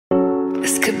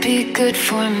This could be good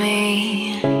for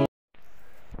me. Alright.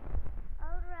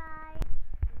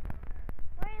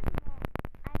 Where's ma'am?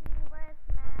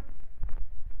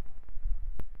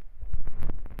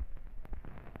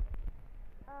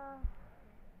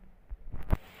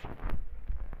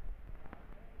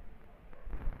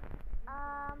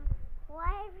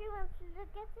 Why everyone's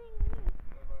looking at me?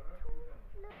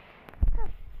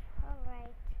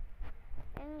 Alright.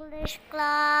 English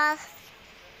class.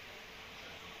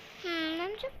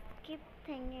 I'm just keep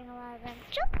thinking about them.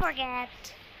 Just forget.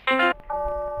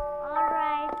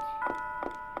 Alright.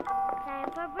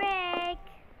 Time for break.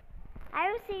 Are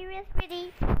you serious,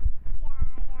 pretty? Yeah, I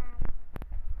am.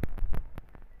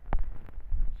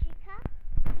 Chica?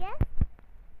 Yes?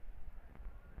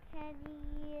 Can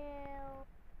you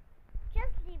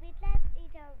just leave it? Let's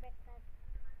eat our breakfast.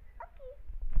 Okay.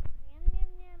 Yum yum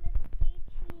yum, it's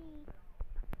tasty.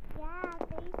 Yeah,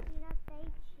 tasty, not tasty.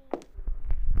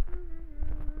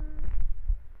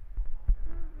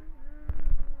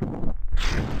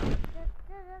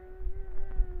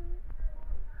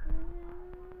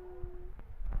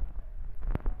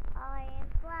 I am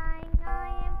flying in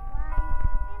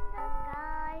the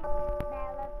sky.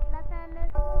 Balance lesson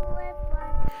is always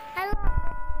fun. I love it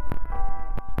too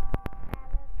much.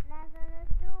 Balance lesson is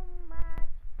too much.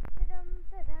 Ta-dum,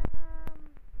 ta-dum.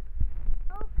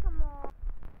 Oh, come on.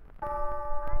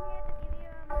 I'm here to give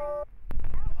you a mic. Oh,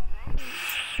 alright.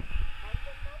 Thank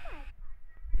you so much.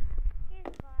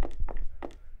 Here's God.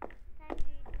 Time to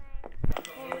eat my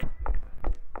food.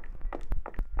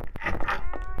 Now I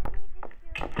need to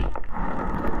shoot some.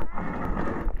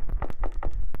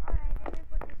 Alright, let me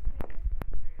put this here.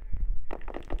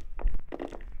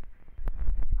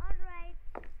 Alright.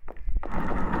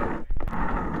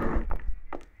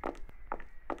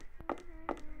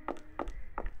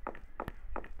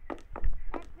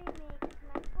 Let me make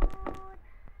my food.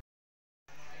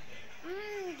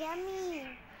 Yummy.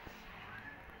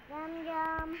 Yum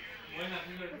yum.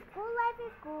 The school life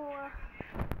is cool.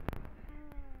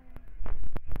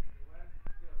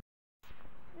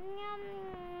 Yum.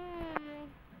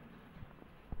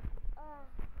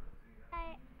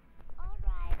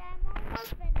 Alright, I'm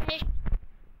almost finished.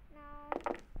 Now,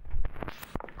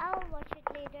 I'll watch it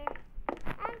later.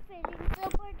 I'm feeling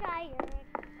super tired.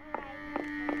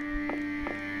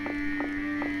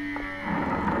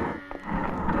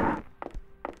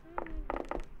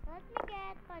 Let me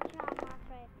get pajamas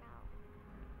right now.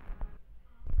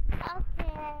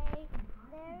 Okay,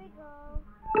 there we go.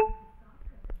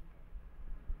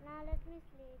 Now let me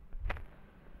sleep.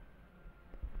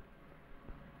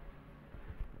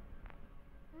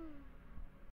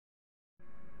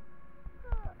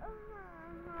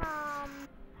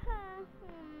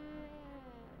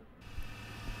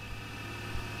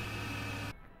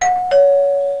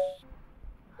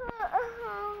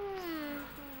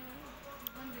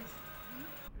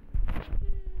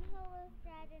 Who was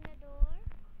that in the door?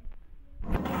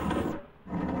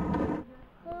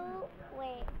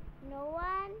 Wait, no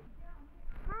one?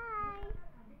 Hi.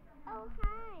 Oh,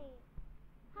 hi.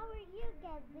 How are you,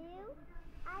 Gazoo?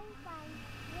 I'm fine.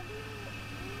 Will you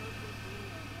take me,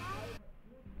 right?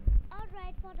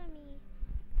 Alright, follow me.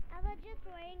 I was just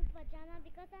wearing pajamas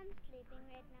because I'm sleeping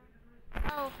right now.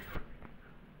 Oh.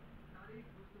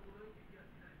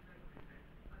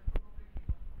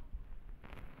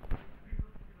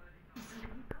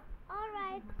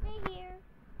 Alright, stay here.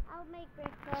 I'll make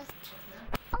breakfast.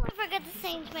 Oh, I forgot to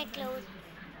change my clothes.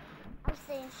 I'll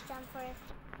change them first.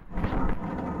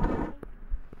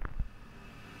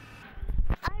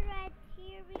 Alright,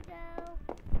 here we go.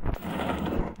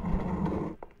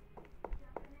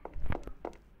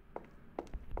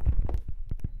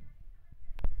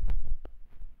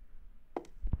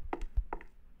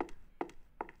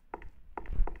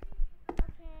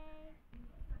 Okay.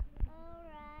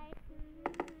 Alright.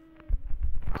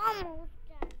 Almost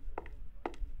done.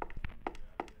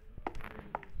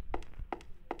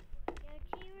 Your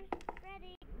tea is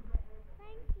ready.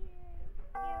 Thank you.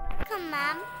 You're welcome,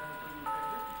 ma'am.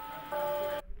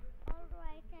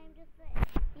 Alright, time to say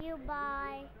you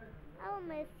bye. I'll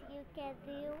miss you,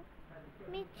 Kazoo.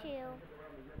 Me too.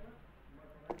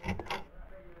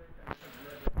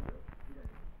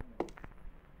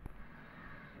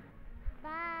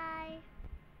 Bye.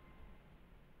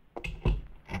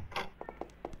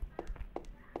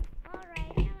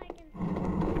 Alright, now I can sleep.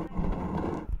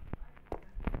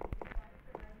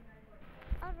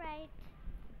 Alright.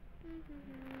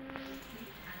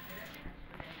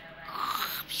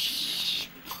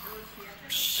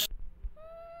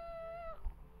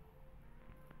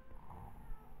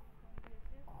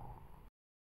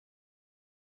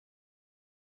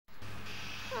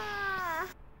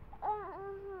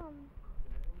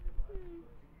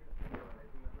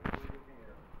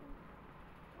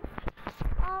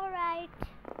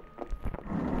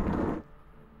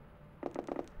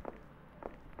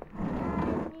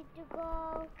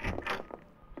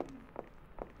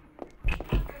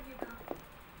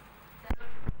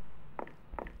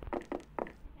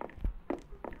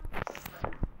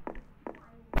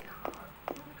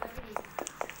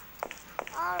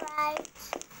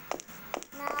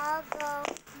 I'll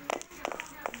go.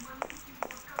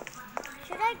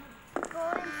 Should I go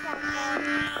in somewhere?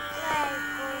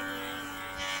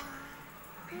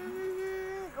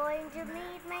 Going to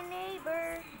meet my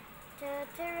neighbor.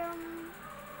 Ta-ta-rum.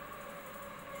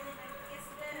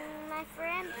 My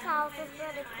friend's house is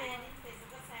really cool.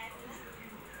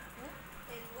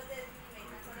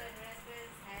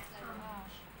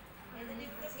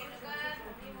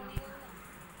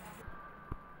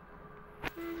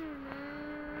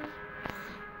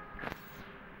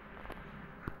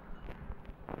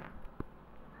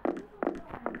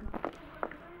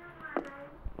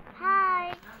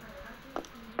 Hi.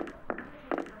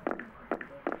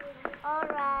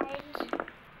 Alright.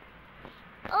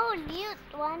 Oh, Newt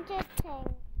wanted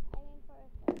thing. Person.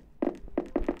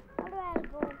 How do I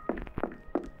go?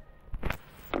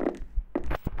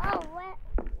 Oh, what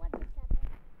is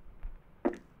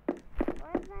that?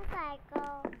 Where's my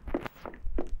cycle?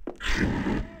 Here it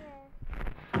is.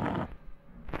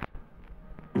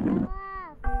 No.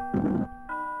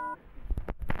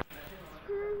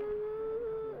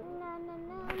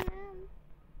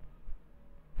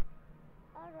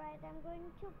 Alright, I'm going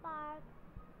to park.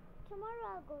 Tomorrow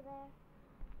I'll go there.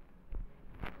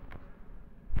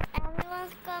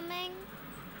 Everyone's coming.